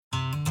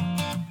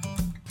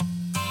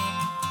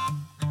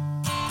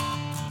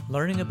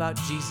learning about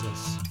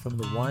Jesus from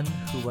the one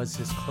who was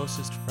his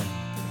closest friend.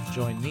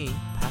 Join me,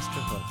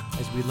 Pastor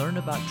Hook, as we learn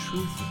about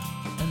truth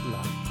and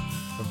love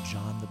from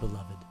John the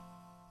Beloved.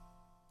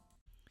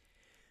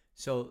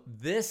 So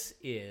this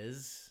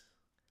is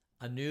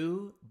a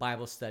new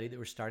Bible study that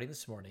we're starting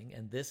this morning,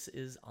 and this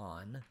is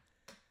on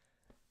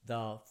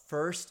the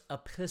first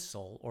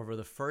epistle, or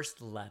the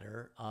first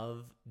letter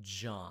of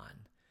John.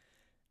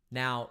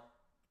 Now,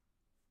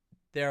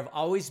 there have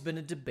always been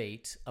a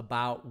debate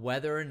about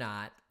whether or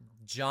not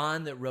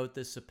John that wrote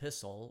this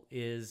epistle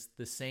is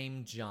the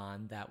same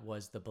John that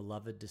was the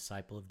beloved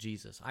disciple of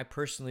Jesus. I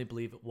personally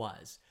believe it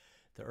was.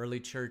 The early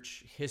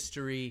church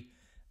history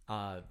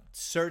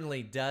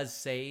certainly does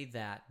say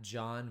that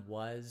John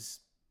was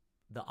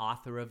the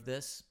author of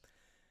this,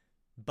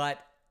 but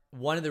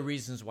one of the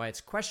reasons why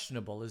it's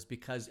questionable is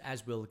because,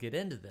 as we'll get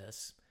into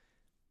this,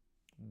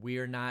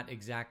 we're not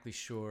exactly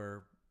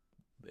sure.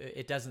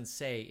 It doesn't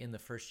say in the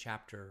first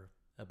chapter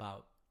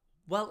about,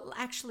 well,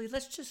 actually,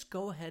 let's just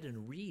go ahead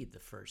and read the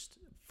first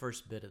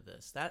bit of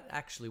this. That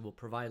actually will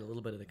provide a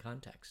little bit of the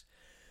context.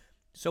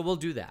 So we'll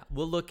do that.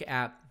 We'll look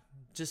at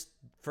just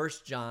 1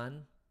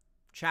 John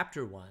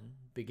chapter 1,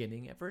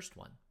 beginning at verse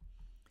 1.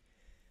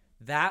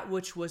 That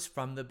which was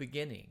from the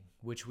beginning,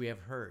 which we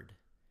have heard,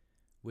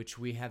 which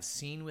we have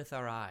seen with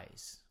our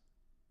eyes,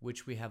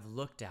 which we have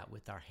looked at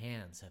with our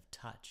hands, have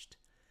touched.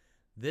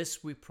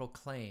 This we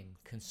proclaim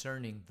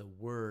concerning the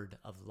word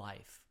of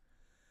life.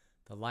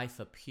 The life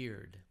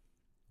appeared.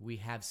 We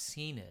have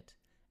seen it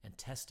and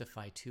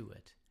testify to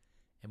it.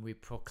 And we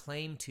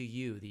proclaim to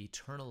you the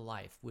eternal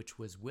life which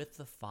was with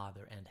the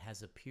Father and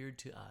has appeared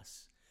to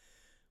us.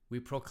 We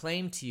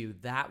proclaim to you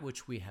that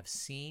which we have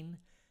seen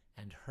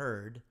and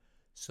heard,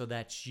 so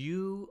that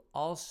you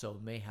also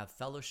may have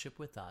fellowship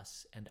with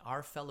us, and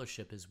our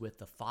fellowship is with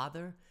the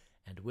Father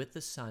and with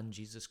the Son,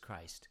 Jesus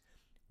Christ.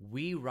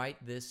 We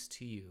write this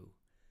to you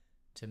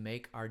to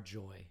make our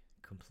joy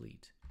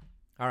complete.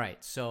 All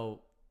right,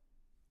 so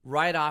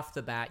right off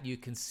the bat, you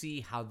can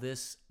see how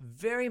this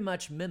very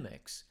much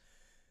mimics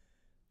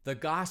the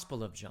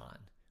Gospel of John,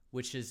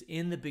 which is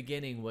in the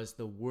beginning was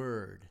the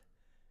Word,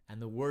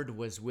 and the Word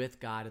was with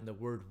God, and the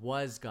Word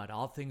was God.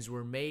 All things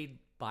were made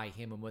by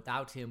him, and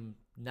without him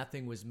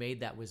nothing was made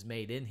that was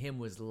made. In him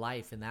was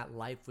life, and that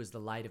life was the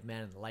light of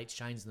man, and the light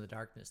shines in the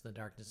darkness, and the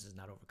darkness has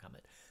not overcome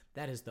it.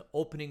 That is the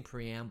opening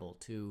preamble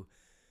to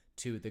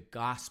the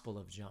Gospel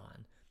of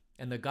John.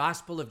 And the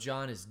Gospel of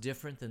John is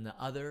different than the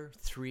other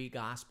three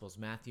Gospels,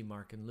 Matthew,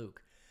 Mark, and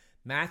Luke.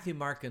 Matthew,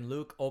 Mark, and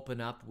Luke open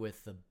up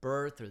with the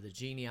birth or the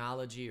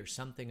genealogy or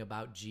something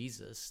about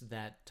Jesus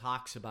that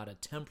talks about a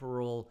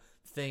temporal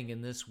thing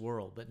in this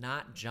world, but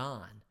not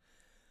John.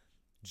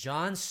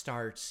 John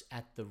starts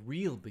at the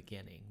real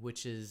beginning,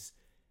 which is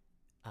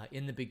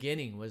in the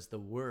beginning was the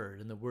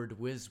Word, and the Word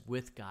was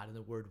with God, and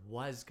the Word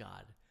was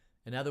God.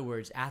 In other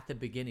words, at the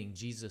beginning,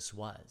 Jesus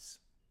was.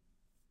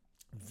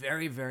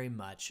 Very, very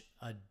much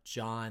a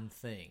John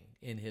thing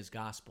in his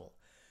gospel.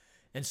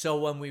 And so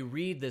when we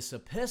read this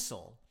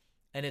epistle,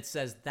 and it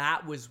says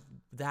that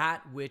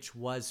which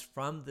was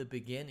from the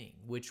beginning,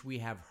 which we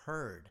have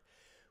heard,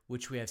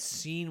 which we have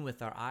seen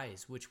with our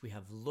eyes, which we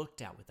have looked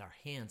at with our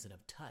hands and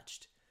have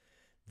touched,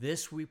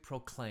 this we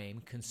proclaim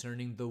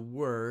concerning the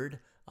word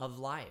of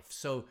life.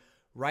 So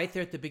right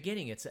there at the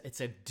beginning, it's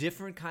a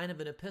different kind of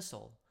an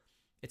epistle.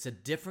 It's a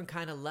different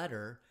kind of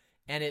letter,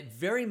 and it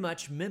very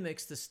much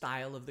mimics the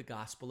style of the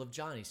Gospel of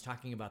John. He's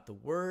talking about the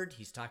Word.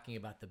 He's talking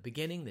about the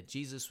beginning, that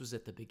Jesus was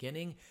at the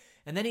beginning.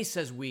 And then he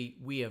says,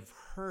 we have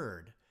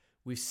heard,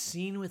 we've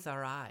seen with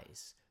our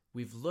eyes,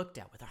 we've looked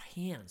at with our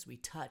hands, we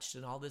touched,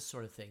 and all this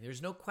sort of thing.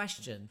 There's no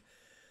question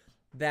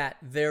that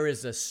there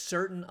is a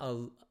certain,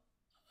 a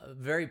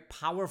very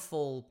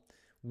powerful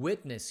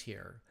witness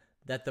here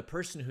that the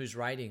person who's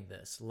writing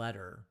this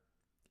letter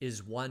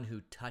is one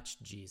who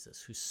touched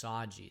Jesus, who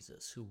saw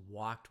Jesus, who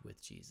walked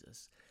with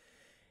Jesus.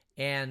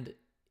 And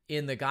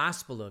in the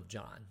Gospel of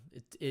John,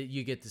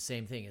 you get the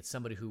same thing. It's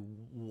somebody who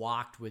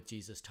walked with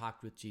Jesus,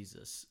 talked with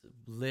Jesus,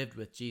 lived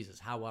with Jesus.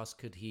 How else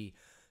could he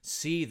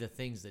see the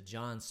things that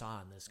John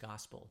saw in this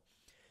Gospel?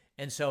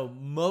 And so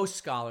most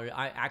scholars,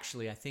 I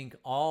think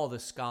all the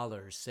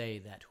scholars say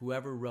that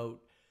whoever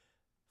wrote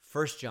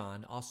 1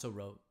 John also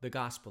wrote the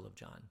Gospel of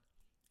John.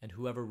 And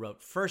whoever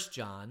wrote 1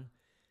 John,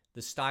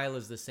 the style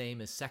is the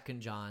same as 2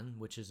 John,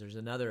 which is there's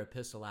another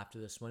epistle after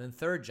this one, and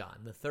 3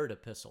 John, the third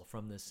epistle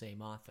from this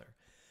same author.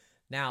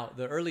 Now,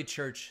 the early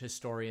church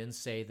historians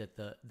say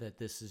that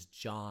this is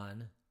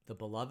John, the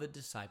beloved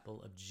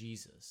disciple of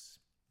Jesus.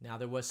 Now,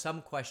 there was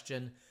some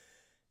question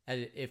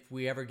if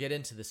we ever get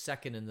into the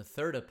second and the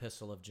third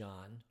epistle of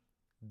John,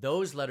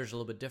 those letters are a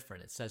little bit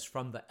different. It says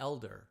from the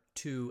elder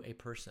to a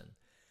person.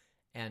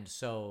 And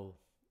so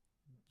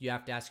you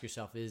have to ask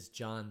yourself, is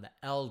John the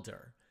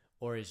elder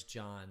or is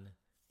John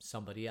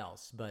somebody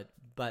else? But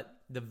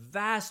the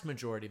vast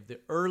majority of the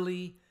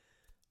early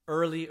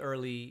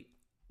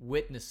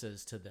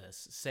witnesses to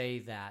this say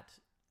that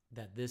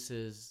this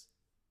is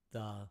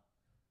the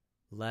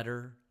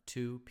letter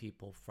to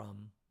people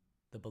from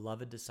the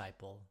beloved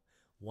disciple,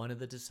 one of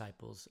the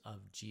disciples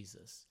of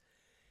Jesus.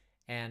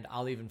 And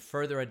I'll even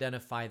further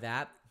identify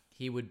that.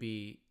 He would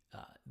be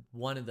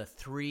one of the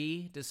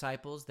three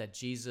disciples that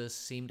Jesus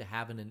seemed to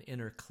have in an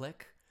inner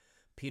clique: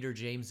 Peter,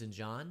 James, and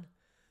John.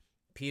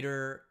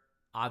 Peter,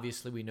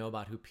 obviously we know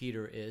about who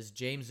Peter is.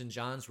 James and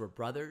John's were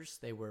brothers.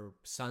 They were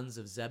sons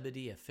of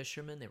Zebedee, a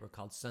fisherman. They were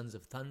called sons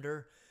of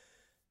thunder.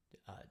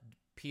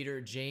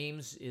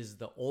 James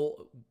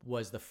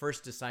was the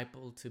first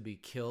disciple to be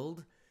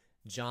killed.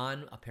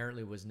 John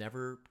apparently was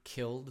never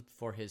killed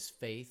for his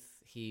faith.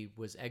 He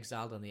was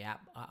exiled on the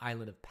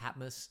island of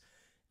Patmos,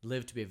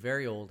 lived to be a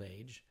very old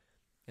age.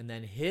 And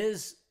then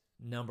his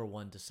number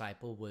one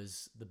disciple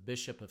was the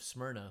bishop of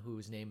Smyrna,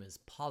 whose name is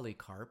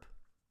Polycarp.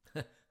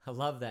 I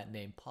love that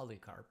name,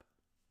 Polycarp.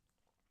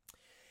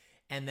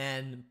 And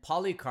then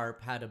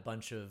Polycarp had a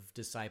bunch of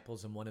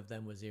disciples, and one of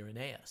them was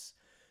Irenaeus.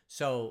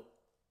 So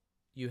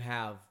you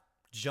have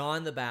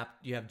John, the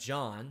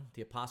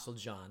Apostle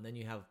John, then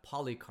you have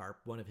Polycarp,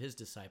 one of his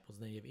disciples,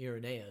 and then you have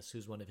Irenaeus,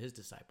 who's one of his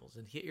disciples.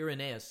 And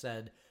Irenaeus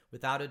said,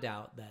 without a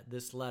doubt, that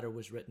this letter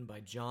was written by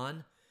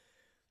John,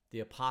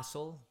 the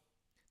apostle,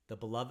 the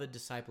beloved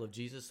disciple of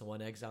Jesus, the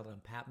one exiled on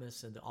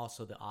Patmos, and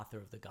also the author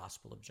of the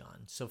Gospel of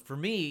John. So for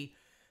me,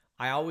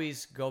 I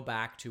always go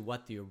back to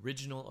what the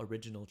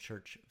original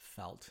church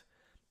felt.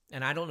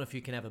 And I don't know if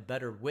you can have a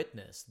better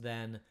witness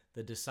than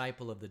the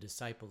disciple of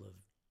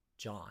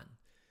John.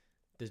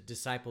 The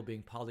disciple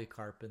being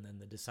Polycarp, and then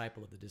the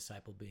disciple of the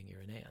disciple being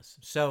Irenaeus.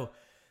 So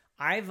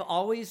I've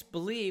always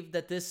believed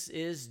that this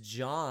is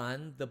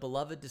John, the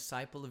beloved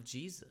disciple of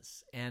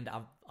Jesus. And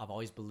I've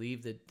always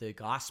believed that the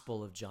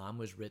Gospel of John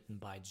was written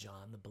by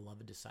John, the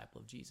beloved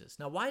disciple of Jesus.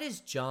 Now, why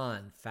does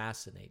John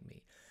fascinate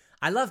me?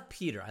 I love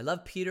Peter. I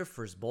love Peter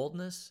for his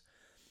boldness.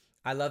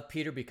 I love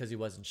Peter because he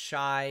wasn't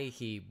shy.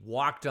 He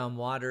walked on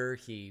water.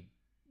 He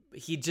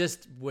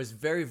just was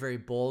very, very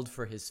bold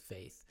for his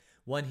faith.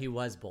 He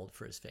was bold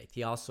for his faith.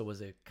 He also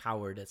was a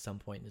coward at some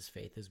point in his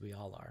faith, as we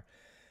all are.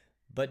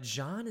 But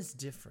John is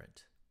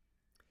different.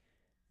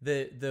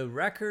 The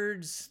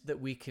records that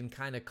we can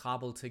kind of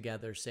cobble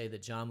together say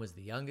that John was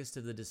the youngest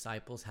of the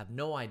disciples. Have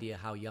no idea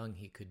how young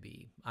he could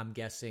be. I'm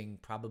guessing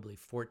probably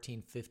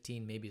 14,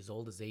 15, maybe as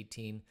old as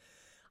 18.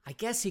 I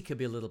guess he could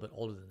be a little bit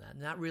older than that.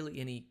 Not really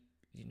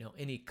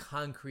any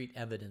concrete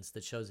evidence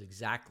that shows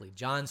exactly.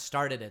 John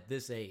started at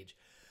this age,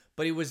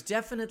 but he was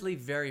definitely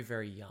very,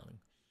 very young.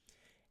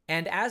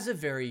 And as a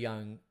very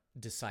young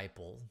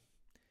disciple,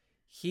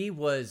 he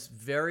was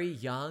very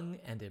young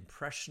and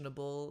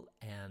impressionable,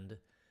 and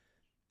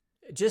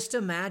just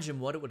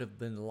imagine what it would have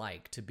been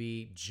like to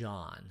be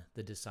John,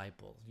 the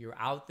disciple. You're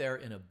out there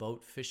in a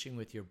boat fishing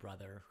with your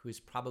brother,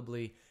 who's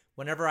probably,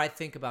 whenever I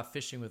think about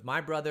fishing with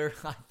my brother,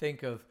 I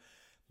think of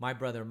my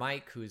brother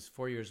Mike, who's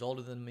 4 years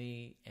older than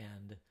me,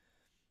 and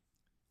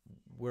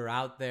we're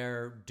out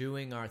there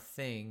doing our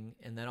thing,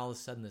 and then all of a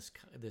sudden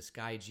this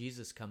guy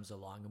Jesus comes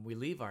along, and we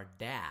leave our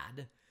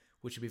dad,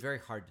 which would be very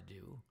hard to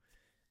do,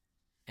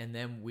 and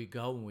then we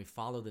go and we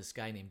follow this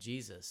guy named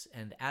Jesus.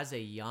 And as a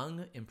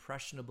young,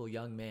 impressionable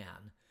young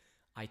man,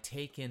 I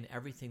take in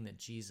everything that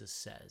Jesus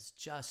says.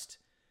 Just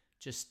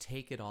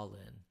take it all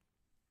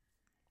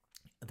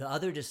in. The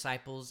other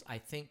disciples, I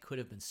think, could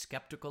have been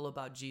skeptical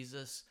about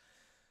Jesus.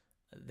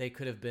 They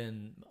could have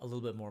been a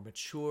little bit more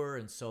mature,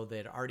 and so they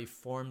had already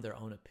formed their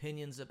own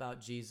opinions about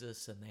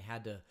Jesus, and they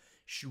had to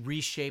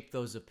reshape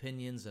those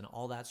opinions and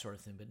all that sort of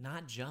thing, but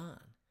not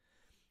John.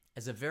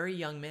 As a very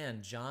young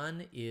man,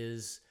 John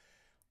is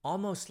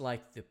almost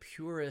like the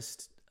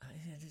purest.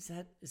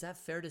 Is that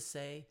fair to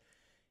say?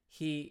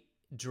 He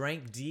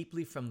drank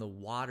deeply from the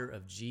water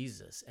of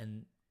Jesus,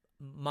 and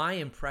my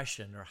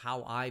impression, or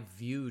how I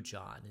view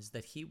John, is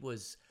that he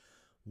was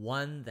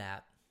one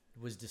that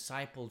was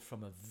discipled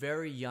from a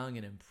very young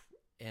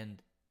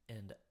and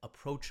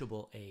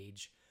approachable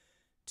age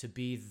to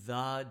be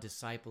the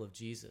disciple of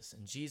Jesus.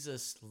 And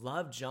Jesus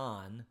loved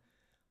John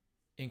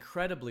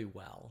incredibly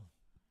well,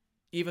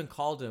 even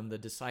called him the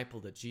disciple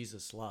that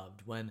Jesus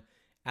loved. When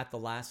at the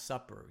Last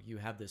Supper, you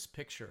have this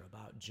picture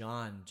about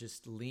John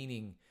just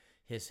leaning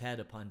his head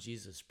upon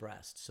Jesus'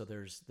 breast. So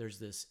there's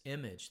this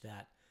image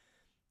that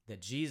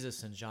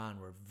Jesus and John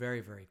were very,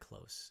 very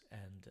close.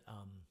 And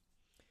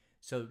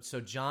So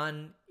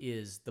John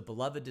is the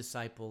beloved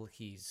disciple.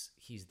 He's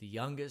the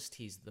youngest.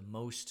 He's the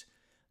most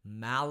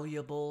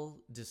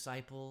malleable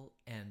disciple.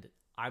 And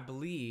I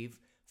believe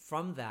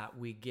from that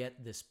we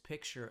get this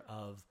picture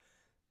of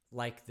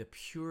like the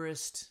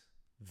purest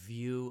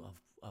view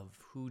of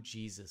who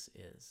Jesus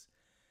is.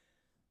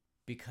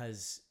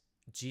 Because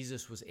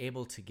Jesus was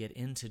able to get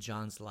into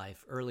John's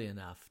life early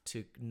enough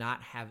to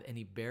not have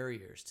any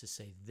barriers to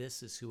say,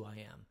 this is who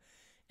I am.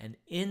 And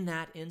in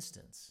that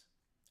instance,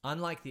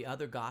 unlike the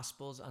other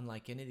Gospels,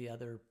 unlike any of the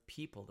other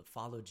people that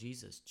follow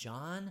Jesus,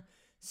 John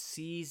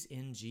sees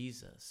in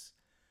Jesus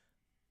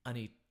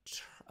an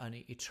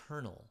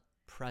eternal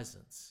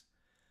presence,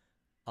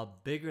 a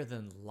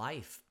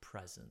bigger-than-life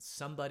presence,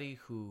 somebody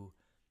who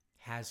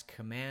has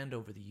command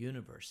over the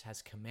universe,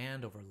 has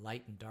command over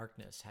light and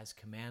darkness, has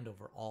command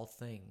over all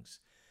things.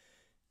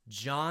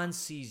 John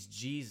sees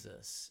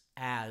Jesus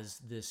as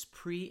this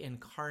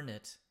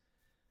pre-incarnate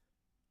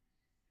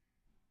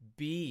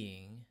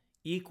being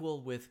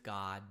equal with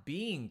God,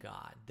 being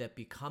God that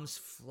becomes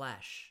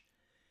flesh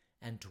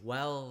and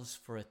dwells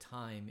for a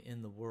time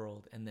in the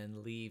world and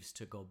then leaves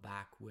to go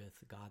back with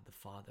God the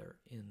Father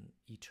in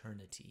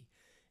eternity.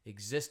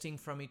 Existing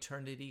from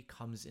eternity,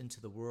 comes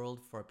into the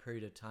world for a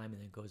period of time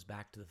and then goes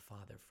back to the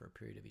Father for a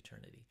period of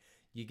eternity.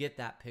 You get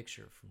that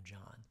picture from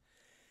John.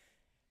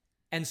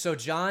 And so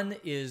John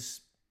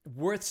is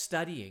worth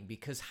studying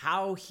because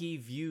how he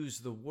views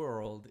the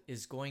world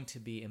is going to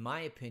be, in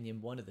my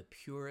opinion, one of the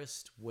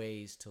purest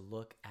ways to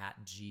look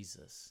at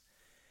Jesus.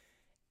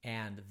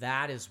 And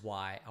that is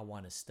why I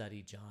want to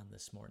study John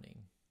this morning,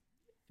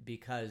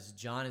 because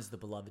John is the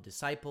beloved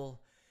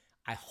disciple.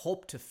 I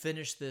hope to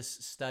finish this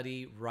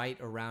study right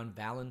around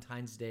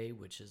Valentine's Day,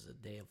 which is a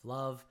day of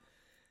love.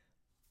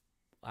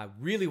 I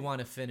really want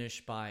to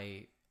finish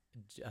by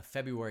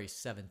February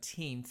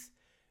 17th,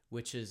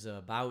 which is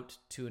about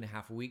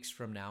 2.5 weeks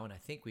from now. And I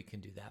think we can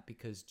do that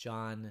because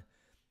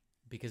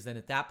then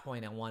at that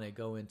point, I want to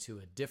go into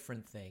a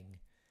different thing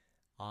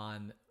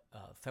on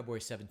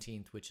February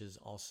 17th, which is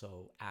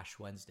also Ash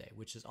Wednesday,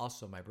 which is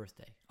also my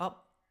birthday. Oh,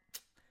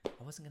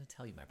 I wasn't going to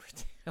tell you my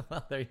birthday.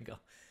 Well, there you go.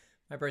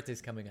 My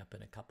birthday's coming up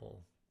in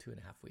 2.5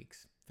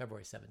 weeks,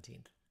 February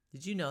 17th.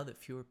 Did you know that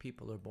fewer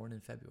people are born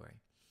in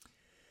February?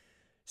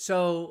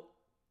 So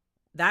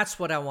that's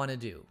what I want to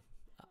do.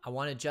 I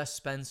want to just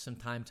spend some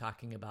time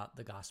talking about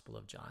the Gospel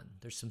of John.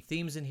 There's some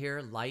themes in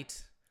here: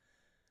 light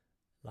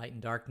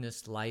and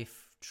darkness,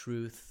 life,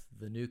 truth,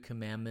 the new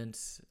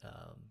commandment,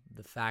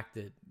 the fact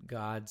that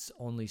God's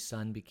only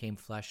Son became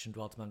flesh and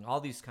dwelt among.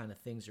 All these kind of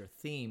things are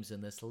themes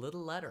in this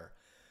little letter,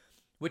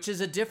 which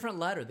is a different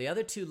letter. The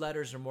other two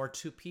letters are more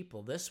to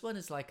people. This one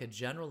is like a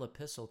general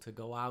epistle to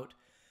go out.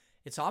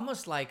 It's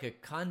almost like a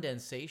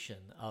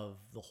condensation of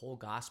the whole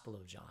Gospel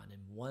of John in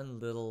one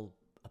little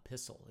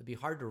epistle. It'd be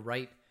hard to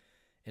write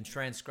and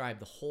transcribe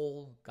the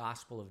whole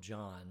Gospel of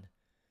John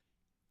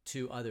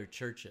to other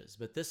churches.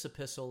 But this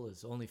epistle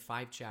is only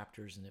 5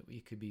 chapters, and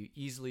it could be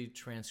easily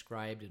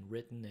transcribed and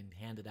written and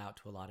handed out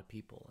to a lot of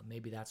people. And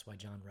maybe that's why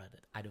John read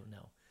it. I don't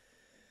know.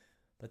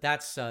 But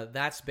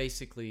that's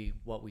basically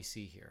what we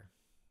see here.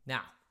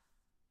 Now,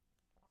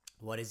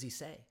 what does he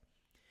say?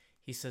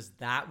 He says,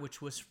 that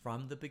which was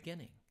from the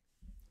beginning.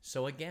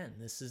 So again,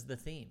 this is the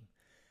theme,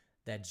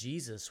 that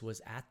Jesus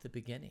was at the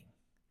beginning.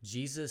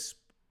 Jesus,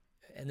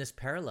 and this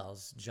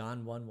parallels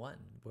John 1:1,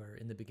 where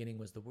in the beginning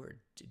was the Word.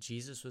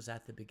 Jesus was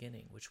at the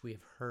beginning, which we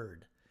have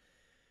heard,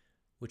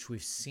 which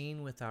we've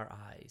seen with our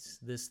eyes.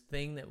 This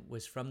thing that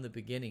was from the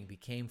beginning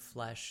became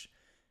flesh.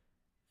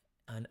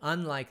 And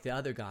unlike the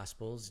other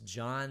Gospels,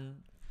 John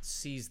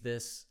sees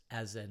this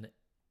as an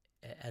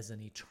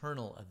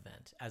eternal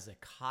event, as a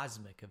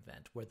cosmic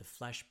event, where the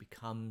flesh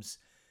becomes,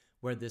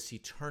 where this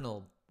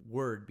eternal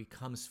Word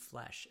becomes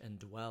flesh and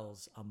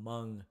dwells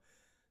among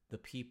the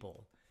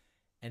people.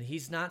 And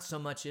he's not so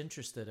much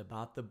interested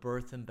about the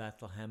birth in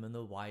Bethlehem and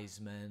the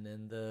wise men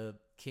and the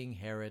King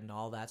Herod and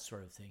all that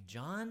sort of thing.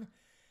 John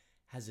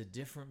has a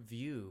different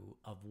view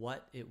of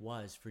what it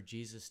was for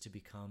Jesus to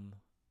become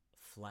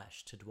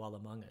flesh, to dwell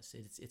among us.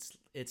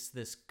 It's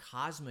this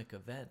cosmic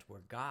event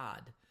where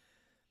God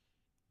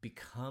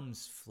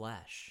becomes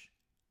flesh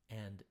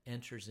and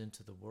enters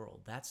into the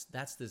world.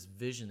 That's this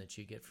vision that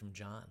you get from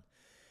John,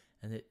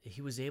 and that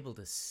he was able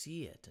to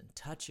see it and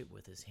touch it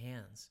with his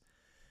hands.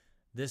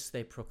 This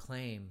they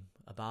proclaim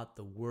about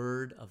the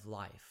word of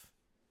life.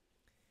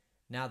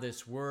 Now,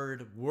 this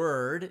word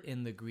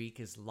in the Greek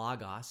is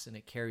logos, and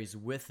it carries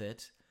with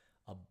it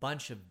a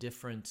bunch of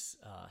different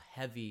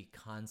heavy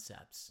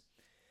concepts.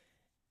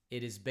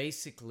 It is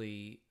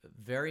basically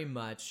very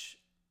much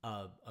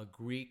a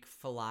Greek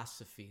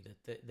philosophy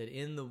that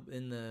in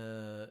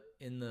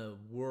the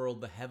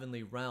world, the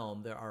heavenly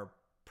realm, there are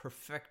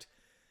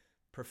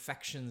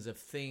perfections of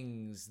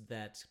things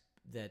that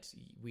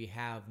we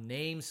have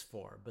names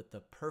for, but the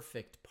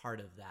perfect part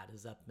of that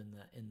is up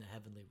in the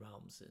heavenly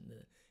realms,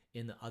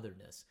 in the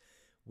otherness.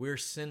 We're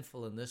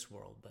sinful in this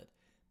world, but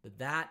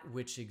that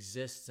which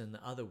exists in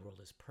the other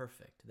world is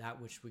perfect. That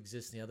which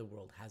exists in the other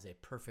world has a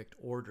perfect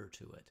order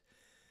to it.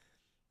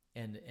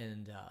 And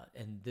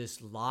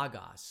this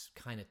logos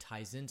kind of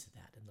ties into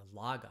that, and the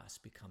logos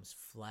becomes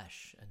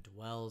flesh and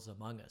dwells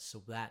among us.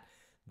 So that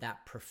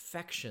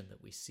perfection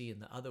that we see in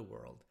the other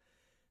world,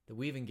 that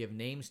we even give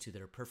names to,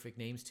 that are perfect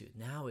names to,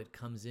 now it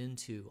comes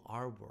into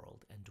our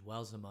world and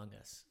dwells among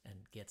us and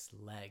gets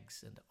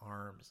legs and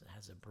arms and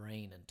has a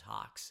brain and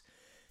talks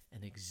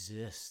and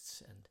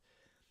exists. And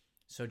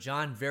so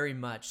John very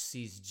much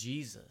sees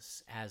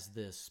Jesus as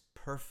this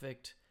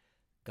perfect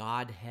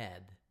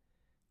Godhead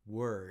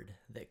Word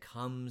that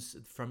comes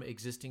from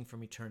existing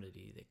from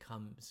eternity, that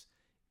comes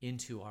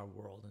into our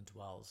world and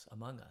dwells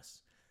among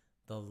us.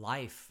 The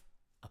life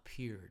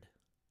appeared.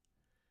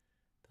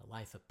 The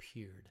life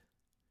appeared.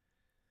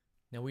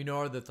 Now we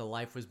know that the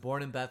life was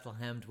born in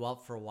Bethlehem,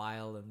 dwelt for a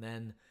while, and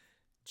then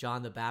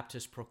John the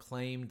Baptist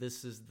proclaimed,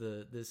 this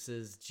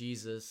is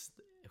Jesus,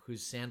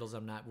 whose sandals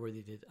I'm not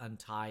worthy to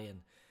untie,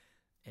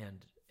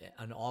 and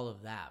all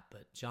of that.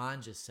 But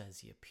John just says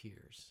he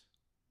appears.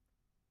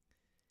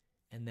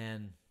 And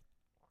then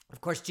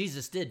Of course,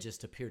 Jesus did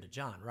just appear to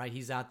John, right?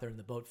 He's out there in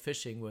the boat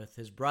fishing with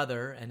his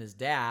brother and his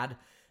dad,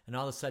 and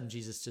all of a sudden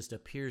Jesus just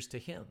appears to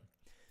him.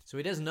 So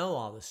he doesn't know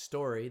all the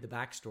story, the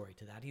backstory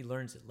to that. He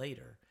learns it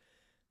later.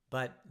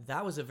 But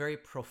that was a very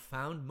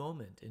profound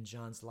moment in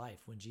John's life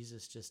when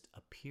Jesus just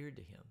appeared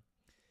to him.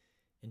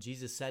 And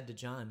Jesus said to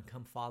John,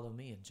 "Come follow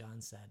me." And John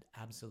said,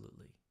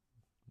 "Absolutely.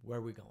 Where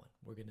are we going?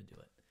 We're going to do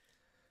it."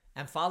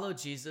 And followed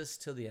Jesus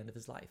till the end of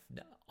his life.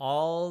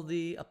 All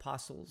the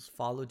apostles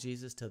followed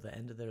Jesus till the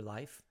end of their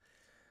life.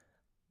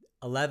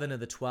 11 of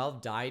the 12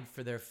 died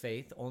for their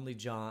faith. Only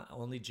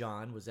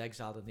John was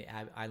exiled on the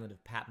island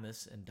of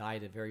Patmos and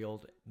died a very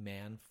old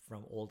man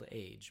from old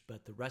age.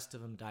 But the rest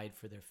of them died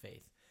for their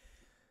faith,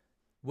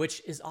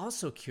 which is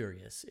also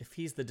curious. If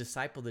he's the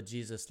disciple that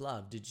Jesus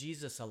loved, did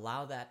Jesus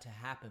allow that to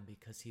happen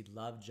because he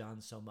loved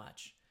John so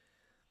much?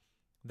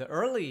 The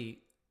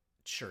early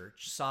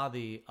church saw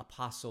the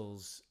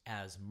apostles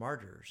as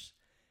martyrs,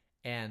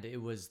 and it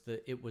was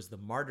the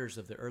martyrs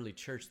of the early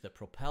church that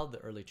propelled the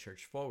early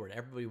church forward.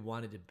 Everybody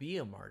wanted to be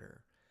a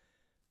martyr.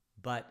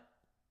 But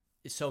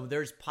so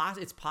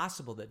it's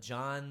possible that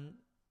John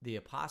the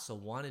apostle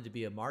wanted to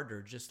be a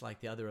martyr just like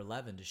the other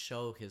 11 to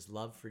show his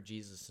love for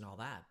Jesus and all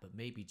that. But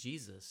maybe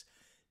Jesus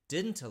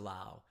didn't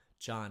allow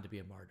John to be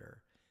a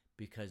martyr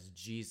because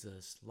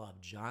Jesus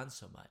loved John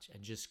so much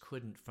and just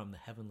couldn't, from the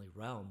heavenly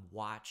realm,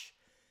 watch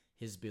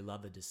his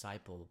beloved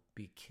disciple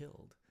be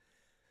killed.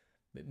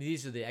 But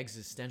these are the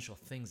existential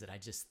things that I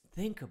just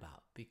think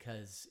about,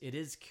 because it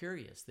is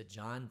curious that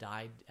John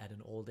died at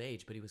an old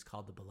age, but he was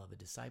called the beloved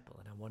disciple.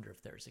 And I wonder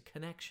if there's a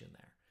connection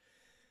there.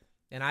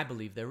 And I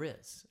believe there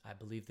is. I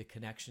believe the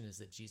connection is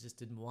that Jesus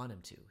didn't want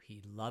him to.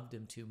 He loved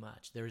him too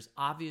much. There is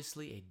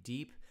obviously a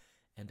deep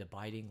and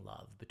abiding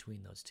love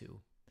between those two.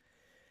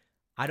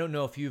 I don't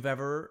know if you've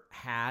ever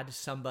had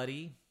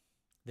somebody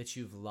that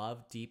you've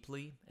loved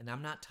deeply, and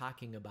I'm not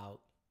talking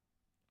about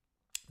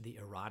the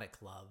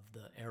erotic love,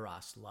 the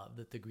eros love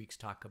that the Greeks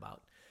talk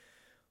about,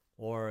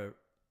 or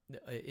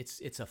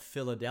it's a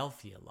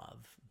Philadelphia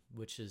love,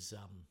 which is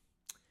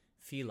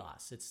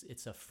philos.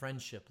 It's a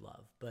friendship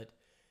love, but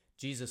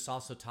Jesus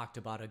also talked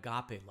about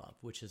agape love,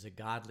 which is a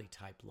godly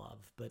type love.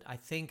 But I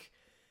think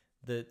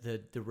the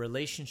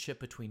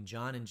relationship between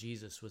John and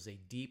Jesus was a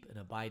deep and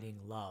abiding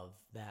love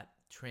that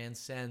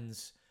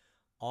transcends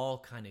all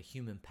kind of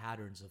human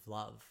patterns of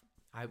love.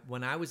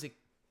 When I was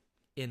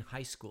in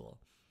high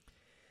school,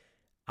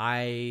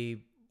 I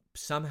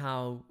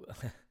somehow,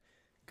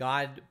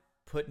 God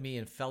put me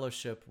in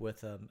fellowship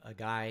with a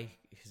guy.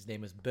 His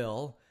name is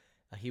Bill.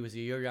 He was a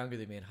year younger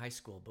than me in high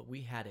school, but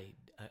we had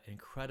an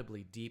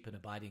incredibly deep and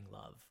abiding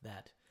love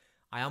that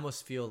I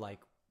almost feel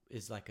like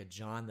is like a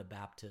John the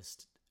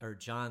Baptist or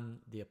John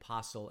the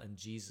Apostle and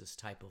Jesus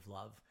type of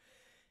love.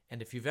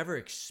 And if you've ever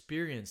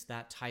experienced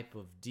that type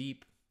of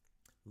deep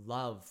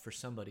love for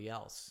somebody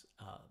else,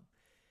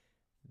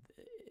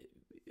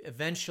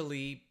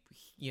 eventually,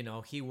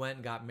 he went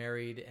and got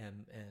married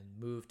and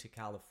moved to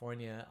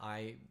California.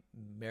 I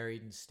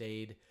married and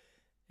stayed,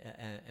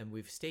 and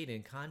we've stayed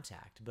in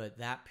contact. But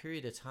that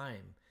period of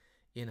time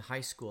in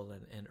high school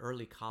and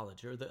early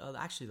college, or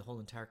actually the whole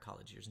entire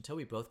college years, until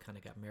we both kind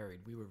of got married,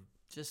 we were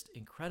just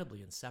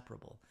incredibly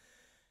inseparable.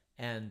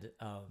 And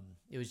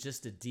it was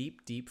just a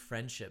deep, deep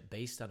friendship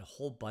based on a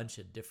whole bunch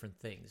of different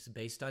things,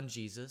 based on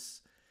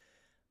Jesus,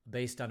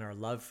 based on our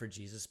love for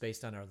Jesus,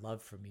 based on our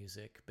love for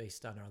music,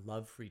 based on our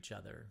love for each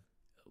other.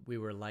 We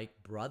were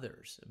like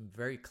brothers,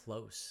 very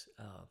close.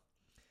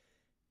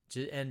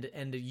 And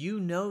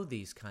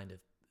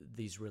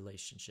these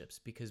relationships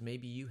because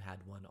maybe you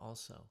had one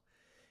also.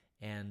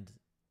 And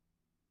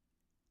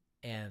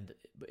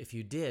if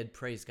you did,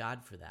 praise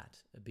God for that,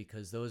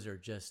 because those are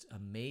just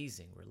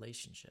amazing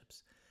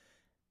relationships.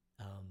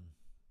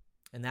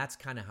 And that's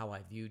kind of how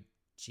I viewed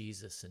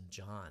Jesus and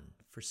John.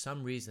 For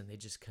some reason, they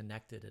just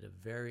connected at a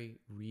very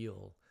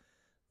real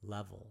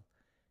level.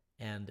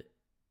 And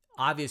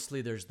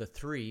obviously, there's the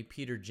three,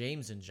 Peter,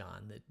 James, and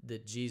John,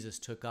 that Jesus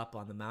took up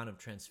on the Mount of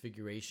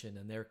Transfiguration,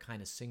 and they're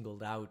kind of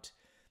singled out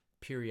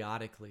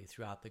periodically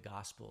throughout the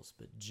Gospels.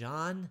 But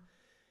John,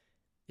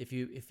 if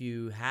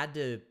you had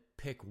to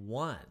pick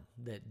one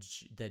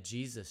that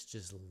Jesus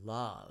just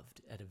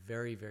loved at a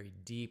very, very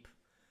deep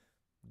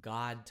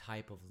God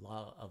type of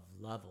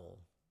level,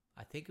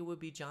 I think it would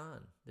be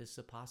John, this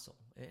apostle.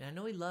 And I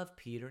know he loved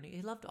Peter, and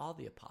he loved all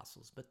the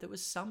apostles, but there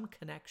was some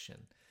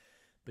connection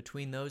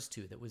between those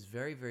two that was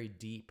very, very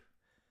deep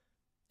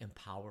and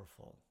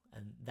powerful.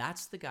 And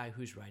that's the guy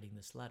who's writing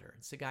this letter.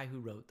 It's the guy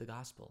who wrote the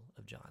Gospel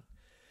of John.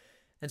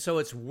 And so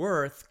it's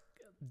worth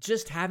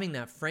just having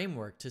that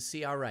framework to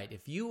see, all right,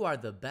 if you are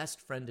the best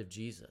friend of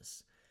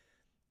Jesus,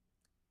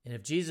 and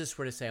if Jesus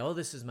were to say, oh,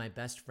 this is my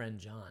best friend,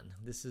 John,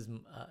 this is,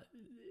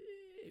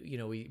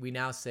 we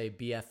now say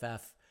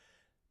BFF,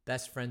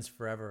 best friends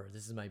forever.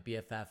 This is my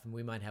BFF, and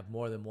we might have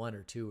more than one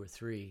or two or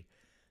three.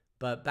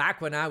 But back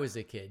when I was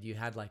a kid, you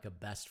had like a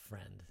best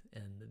friend.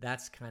 And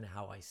that's kind of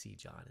how I see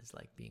John, is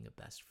like being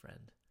a best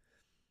friend.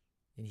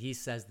 And he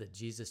says that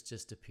Jesus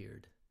just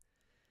appeared.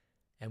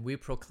 And we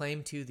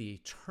proclaim to you the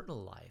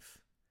eternal life,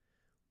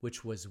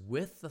 which was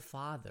with the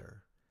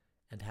Father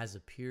and has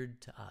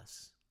appeared to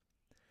us.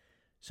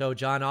 So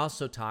John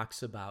also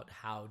talks about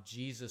how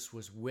Jesus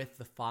was with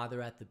the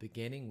Father at the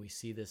beginning. We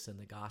see this in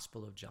the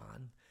Gospel of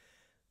John.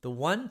 The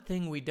one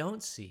thing we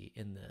don't see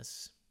in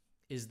this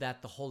is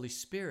that the Holy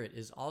Spirit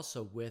is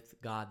also with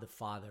God the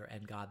Father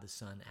and God the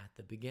Son at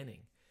the beginning.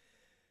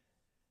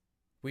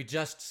 We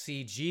just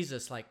see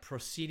Jesus like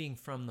proceeding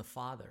from the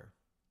Father.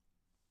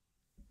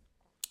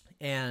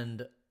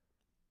 And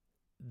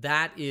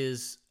that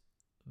is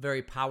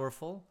very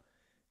powerful.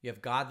 You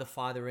have God the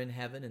Father in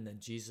heaven, and then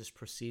Jesus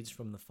proceeds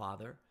from the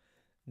Father.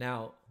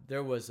 Now,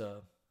 there was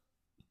a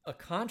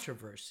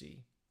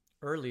controversy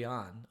early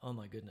on. Oh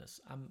my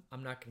goodness, I'm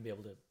not going to be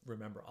able to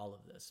remember all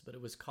of this, but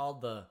it was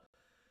called the.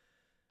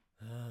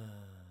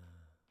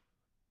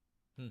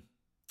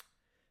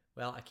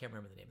 Well, I can't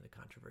remember the name of the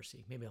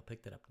controversy. Maybe I'll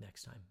pick that up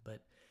next time.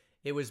 But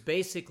it was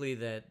basically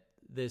that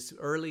this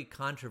early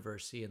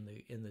controversy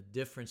in the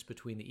difference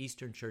between the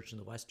Eastern Church and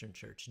the Western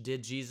Church.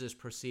 Did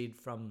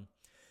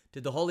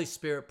the Holy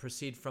Spirit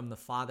proceed from the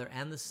Father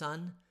and the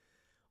Son,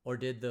 or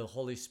did the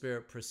Holy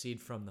Spirit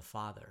proceed from the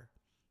Father?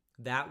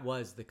 That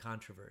was the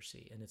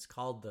controversy, and it's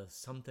called the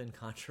something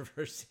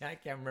controversy. I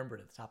can't remember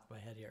it at the top of my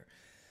head here.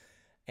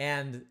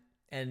 And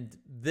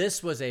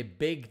this was a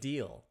big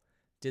deal.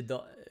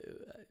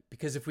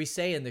 Because if we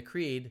say in the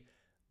Creed,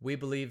 we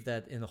believe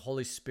that in the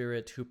Holy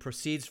Spirit who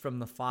proceeds from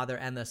the Father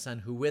and the Son,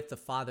 who with the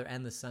Father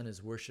and the Son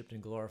is worshiped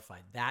and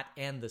glorified. That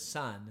and the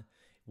Son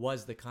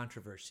was the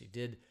controversy.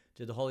 Did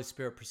the Holy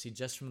Spirit proceed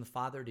just from the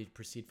Father, or did he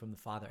proceed from the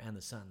Father and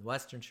the Son? The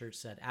Western Church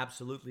said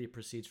absolutely it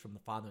proceeds from the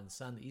Father and the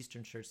Son. The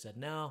Eastern Church said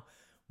no,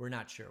 we're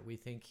not sure. We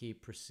think he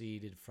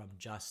proceeded from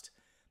just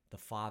the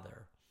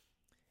Father.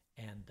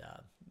 And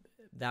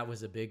that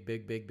was a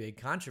big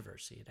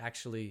controversy. It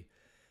actually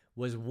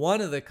was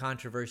one of the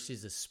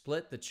controversies that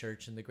split the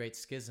church in the Great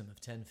Schism of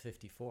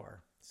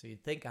 1054. So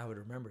you'd think I would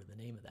remember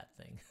the name of that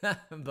thing.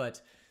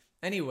 But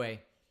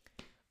anyway,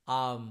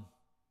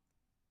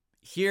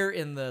 here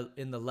in the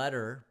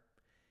letter,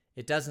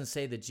 it doesn't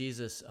say that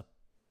Jesus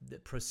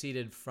that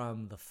proceeded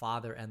from the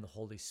Father and the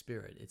Holy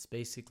Spirit. It's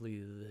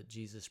basically that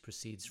Jesus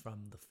proceeds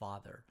from the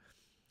Father.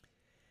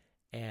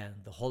 And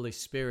the Holy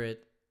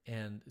Spirit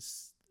and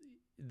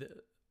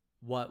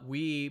what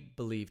we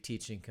believe,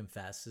 teach, and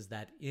confess is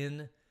that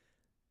in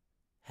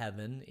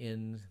heaven,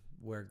 in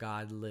where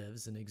God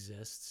lives and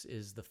exists,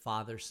 is the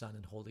Father, Son,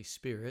 and Holy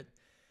Spirit.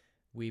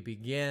 We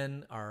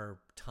begin our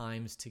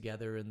times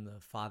together in the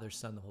Father,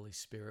 Son, the Holy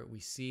Spirit. We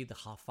see the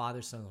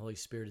Father, Son, and Holy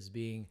Spirit as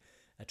being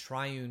a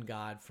triune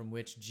God from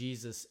which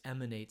Jesus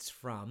emanates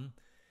from.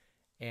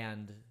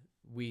 And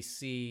we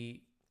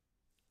see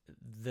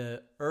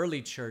the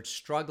early church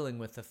struggling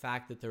with the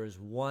fact that there is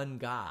one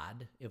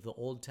God of the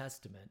Old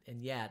Testament,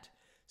 and yet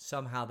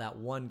somehow that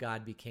one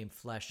God became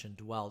flesh and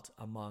dwelt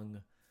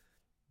among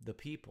the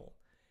people.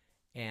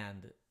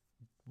 And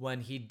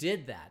when he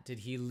did that, did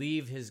he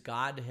leave his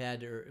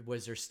Godhead, or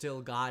was there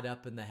still God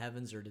up in the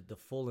heavens, or did the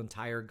full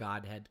entire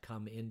Godhead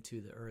come into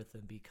the earth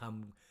and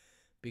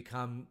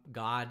become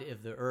God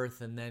of the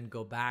earth and then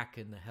go back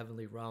in the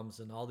heavenly realms?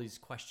 And all these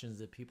questions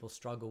that people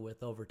struggle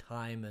with over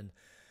time.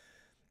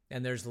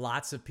 And there's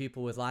lots of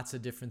people with lots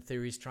of different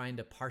theories trying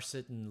to parse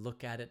it and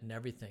look at it and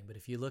everything. But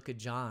if you look at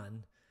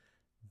John,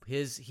 he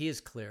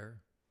is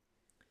clear.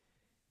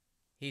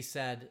 He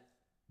said,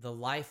 the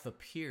life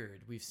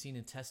appeared, we've seen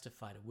and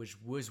testified it, which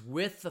was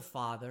with the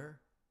Father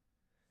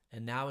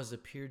and now has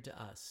appeared to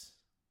us.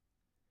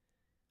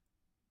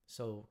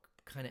 So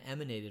kind of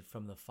emanated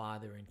from the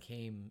Father and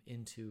came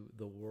into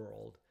the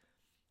world.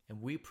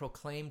 And we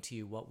proclaim to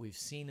you what we've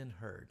seen and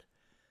heard,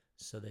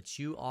 so that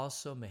you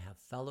also may have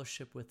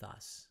fellowship with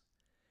us.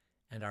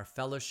 And our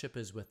fellowship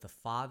is with the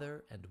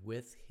Father and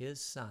with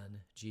his Son,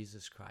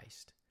 Jesus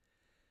Christ.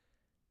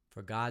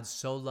 For God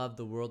so loved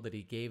the world that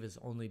he gave his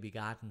only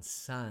begotten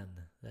Son,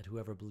 that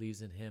whoever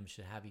believes in him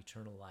should have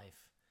eternal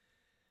life.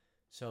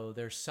 So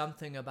there's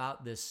something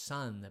about this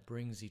Son that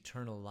brings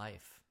eternal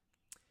life.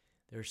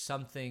 There's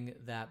something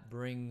that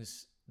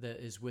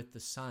is with the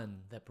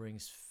Son that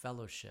brings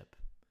fellowship.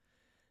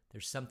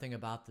 There's something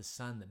about the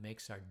Son that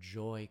makes our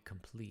joy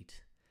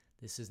complete.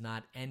 This is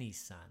not any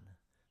Son.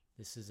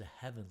 This is a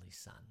heavenly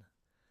Son.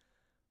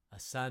 A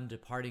Son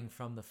departing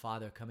from the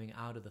Father, coming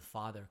out of the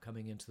Father,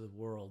 coming into the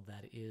world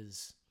that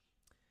is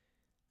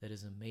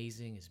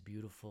amazing, is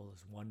beautiful,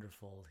 is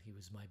wonderful. He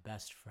was my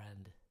best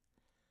friend.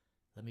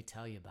 Let me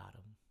tell you about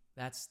him.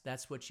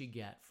 That's what you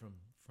get from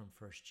 1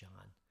 John.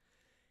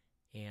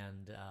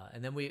 And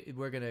then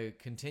we're going to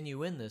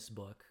continue in this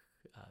book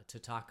to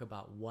talk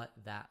about what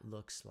that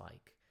looks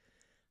like.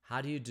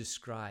 How do you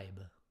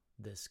describe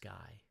this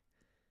guy,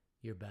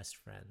 your best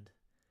friend?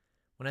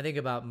 When I think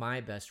about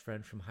my best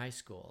friend from high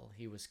school,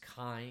 he was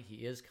kind,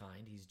 he's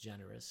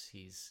generous,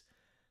 he's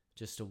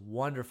just a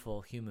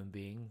wonderful human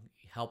being.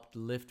 He helped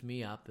lift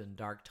me up in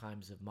dark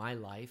times of my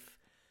life.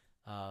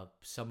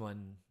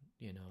 Someone,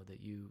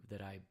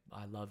 that I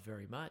love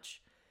very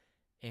much.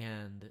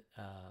 And,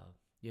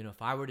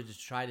 if I were to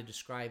just try to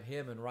describe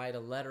him and write a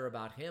letter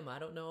about him, I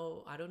don't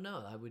know.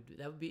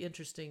 That would be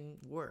interesting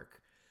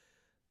work.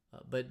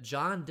 But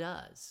John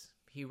does.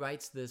 He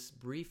writes this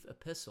brief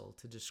epistle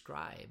to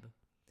describe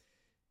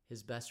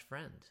his best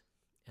friend,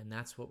 and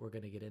that's what we're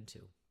going to get into.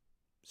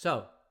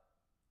 So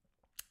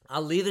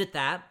I'll leave it at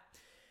that,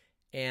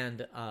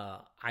 and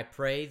I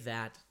pray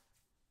that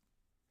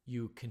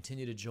you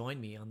continue to join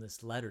me on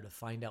this letter to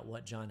find out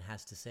what John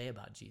has to say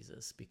about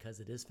Jesus, because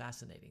it is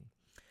fascinating.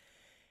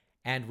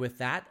 And with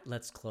that,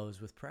 let's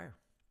close with prayer.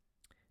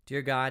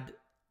 Dear God,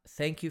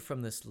 thank you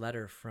from this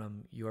letter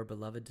from your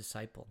beloved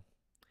disciple,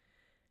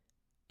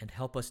 and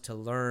help us to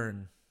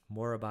learn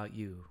more about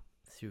you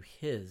through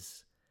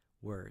his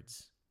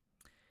words.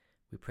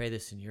 We pray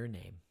this in your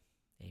name.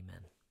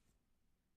 Amen.